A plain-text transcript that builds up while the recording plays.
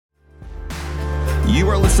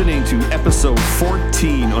are listening to episode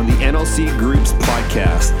 14 on the NLC Groups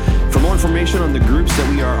podcast. For more information on the groups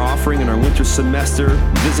that we are offering in our winter semester,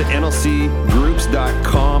 visit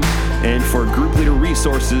nlcgroups.com. And for group leader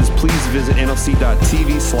resources, please visit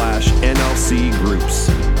nlc.tv/nlcgroups.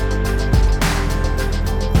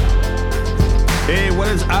 Hey, what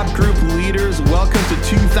is up, group leaders? Welcome to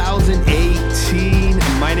 2018.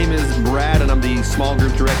 My name is Brad, and I'm the small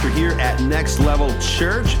group director here at Next Level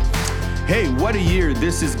Church. Hey, what a year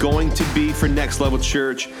this is going to be for Next Level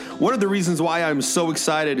Church. One of the reasons why I'm so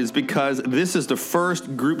excited is because this is the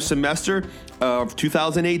first group semester of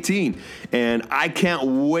 2018, and I can't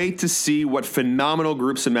wait to see what phenomenal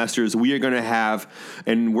group semesters we are going to have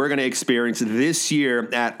and we're going to experience this year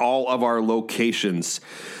at all of our locations.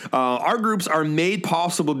 Our groups are made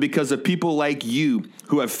possible because of people like you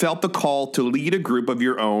who have felt the call to lead a group of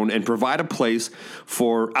your own and provide a place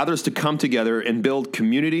for others to come together and build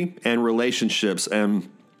community and relationships. And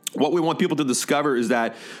what we want people to discover is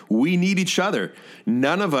that we need each other.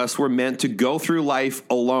 None of us were meant to go through life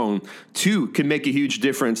alone. 2 can make a huge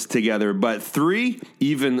difference together, but 3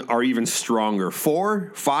 are even stronger.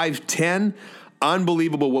 4, 5, 10,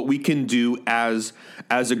 unbelievable what we can do as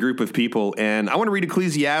a group of people. And I want to read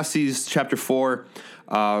Ecclesiastes chapter 4,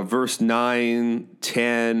 verse 9,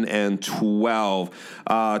 10, and 12.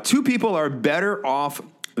 2 people are better off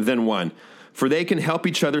than one, for they can help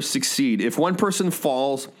each other succeed. If one person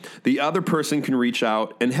falls, the other person can reach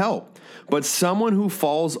out and help. But someone who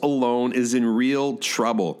falls alone is in real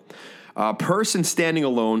trouble. A person standing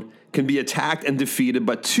alone can be attacked and defeated,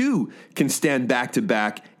 but 2 can stand back to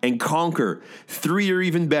back and conquer. 3 are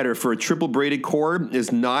even better, for a triple braided cord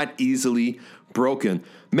is not easily broken.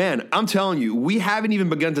 Man, I'm telling you, we haven't even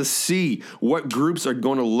begun to see what groups are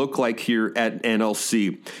going to look like here at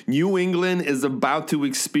NLC. New England is about to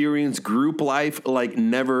experience group life like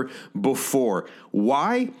never before.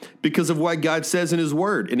 Why? Because of what God says in His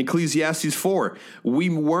Word in Ecclesiastes 4. We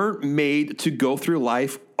weren't made to go through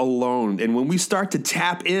life alone. And when we start to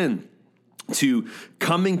tap in to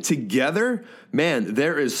coming together, man,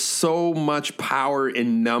 there is so much power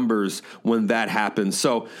in numbers when that happens.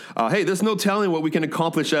 So, hey, there's no telling what we can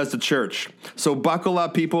accomplish as the church. So buckle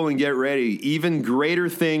up, people, and get ready. Even greater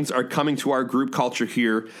things are coming to our group culture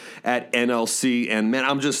here at NLC. And man,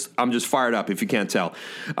 I'm just fired up, if you can't tell.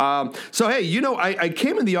 So, hey, I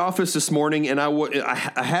came in the office this morning, and I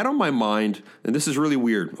had on my mind, and this is really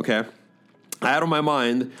weird, okay? I had on my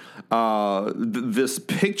mind this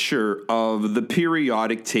picture of the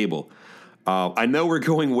periodic table. I know we're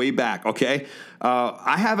going way back, okay?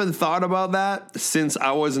 I haven't thought about that since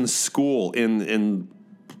I was in school in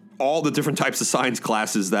all the different types of science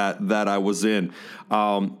classes that I was in.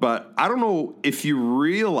 But I don't know if you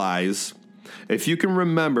realize, if you can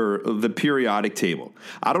remember the periodic table.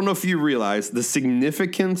 I don't know if you realize the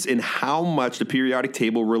significance in how much the periodic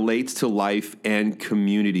table relates to life and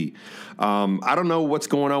community. I don't know what's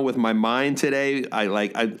going on with my mind today.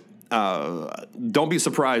 Don't be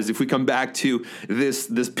surprised if we come back to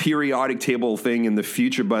this periodic table thing in the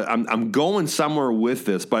future, but I'm going somewhere with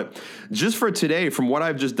this. But just for today, from what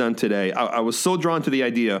I've just done today, I was so drawn to the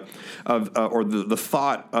idea of, or the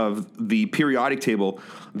thought of the periodic table,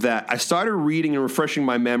 that I started reading and refreshing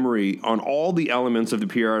my memory on all the elements of the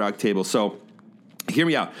periodic table. So hear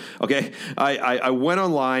me out, okay? I went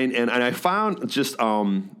online and I found just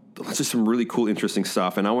some really cool, interesting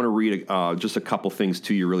stuff. And I want to read just a couple things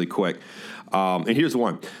to you really quick. And here's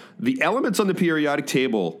one. The elements on the periodic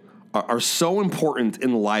table are so important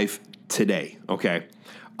in life today, okay?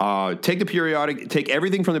 Take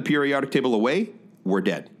everything from the periodic table away, we're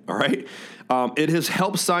dead, all right? It has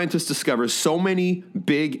helped scientists discover so many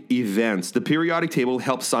big events. The periodic table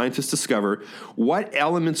helped scientists discover what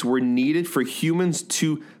elements were needed for humans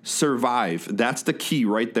to survive. That's the key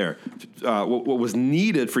right there. What was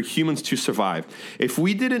needed for humans to survive. If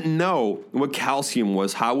we didn't know what calcium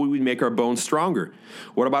was, how would we make our bones stronger?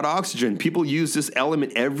 What about oxygen? People use this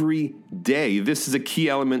element every day. This is a key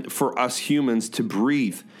element for us humans to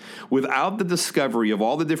breathe. Without the discovery of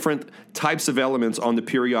all the different types of elements on the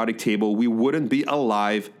periodic table, we wouldn't be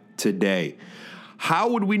alive today. How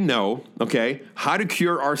would we know, how to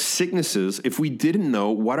cure our sicknesses if we didn't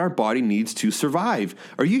know what our body needs to survive?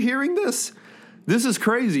 Are you hearing this? This is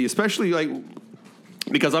crazy, especially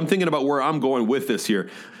because I'm thinking about where I'm going with this here.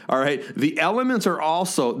 All right. The elements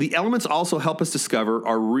also help us discover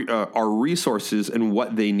our resources and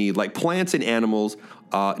what they need. Like plants and animals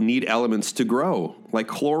need elements to grow. Like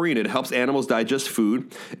chlorine, it helps animals digest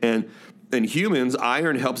food, and humans,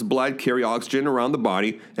 iron helps blood carry oxygen around the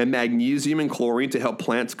body, and magnesium and chlorine to help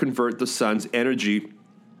plants convert the sun's energy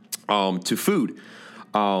to food.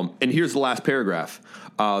 And here's the last paragraph.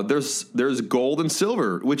 There's gold and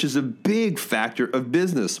silver, which is a big factor of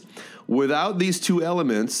business. Without these two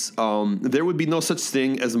elements, there would be no such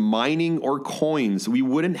thing as mining or coins. We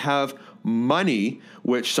wouldn't have money,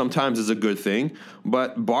 which sometimes is a good thing,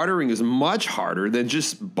 but bartering is much harder than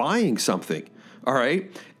just buying something. All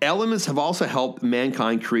right. Elements have also helped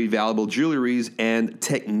mankind create valuable jewelries and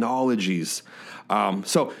technologies.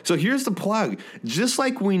 So here's the plug. Just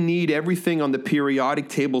like we need everything on the periodic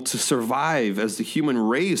table to survive as the human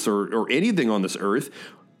race or anything on this earth,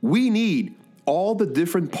 we need all the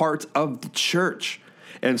different parts of the church.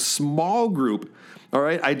 And small group, all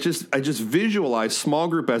right, I just visualize small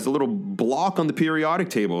group as a little block on the periodic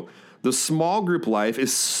table. The small group life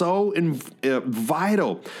is so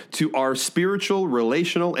vital to our spiritual,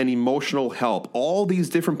 relational, and emotional health. All these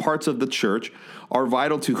different parts of the church are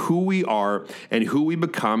vital to who we are and who we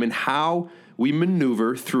become and how we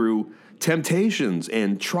maneuver through temptations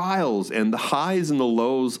and trials and the highs and the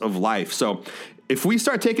lows of life. So if we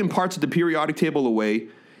start taking parts of the periodic table away,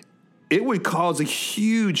 it would cause a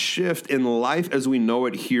huge shift in life as we know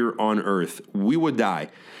it here on earth. We would die.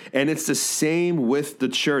 And it's the same with the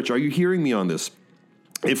church. Are you hearing me on this?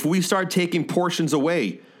 If we start taking portions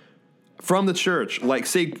away from the church, like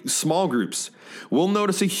say small groups, we'll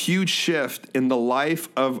notice a huge shift in the life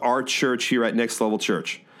of our church here at Next Level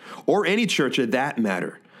Church, or any church at that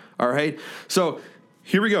matter. All right? So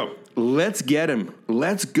here we go. Let's get them.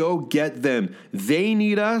 Let's go get them. They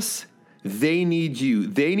need us. They need you.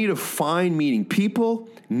 They need to find meaning. People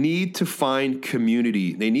need to find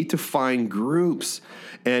community. They need to find groups.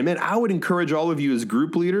 And man, I would encourage all of you as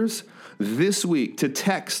group leaders this week to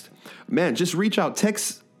text. Man, just reach out.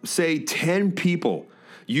 Text, say 10 people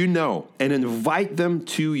you know, and invite them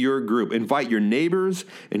to your group. Invite your neighbors,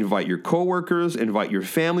 invite your coworkers, invite your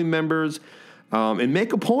family members. And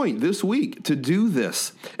make a point this week to do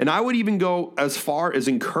this. And I would even go as far as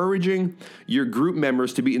encouraging your group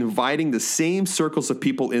members to be inviting the same circles of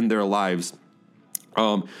people in their lives.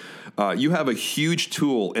 You have a huge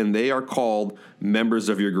tool, and they are called members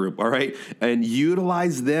of your group, all right? And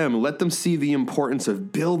utilize them. Let them see the importance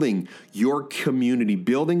of building your community,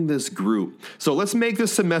 building this group. So let's make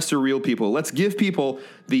this semester real, people. Let's give people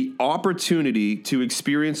the opportunity to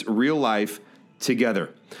experience real life together.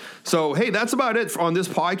 So, hey, that's about it on this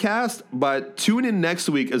podcast, but tune in next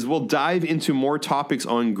week as we'll dive into more topics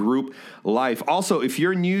on group life. Also, if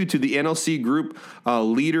you're new to the NLC group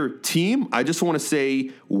leader team, I just want to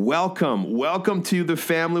say welcome. Welcome to the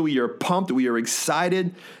family. We are pumped. We are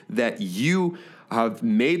excited that you have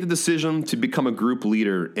made the decision to become a group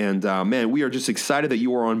leader. And man, we are just excited that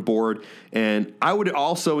you are on board. And I would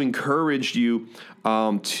also encourage you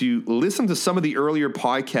to listen to some of the earlier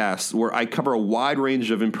podcasts where I cover a wide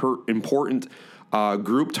range of important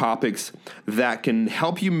group topics that can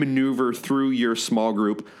help you maneuver through your small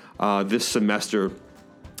group this semester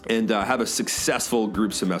and have a successful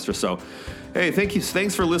group semester. So, hey,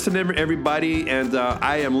 thanks for listening, everybody, and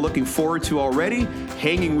I am looking forward to already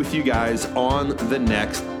hanging with you guys on the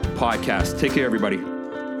next podcast. Take care, everybody.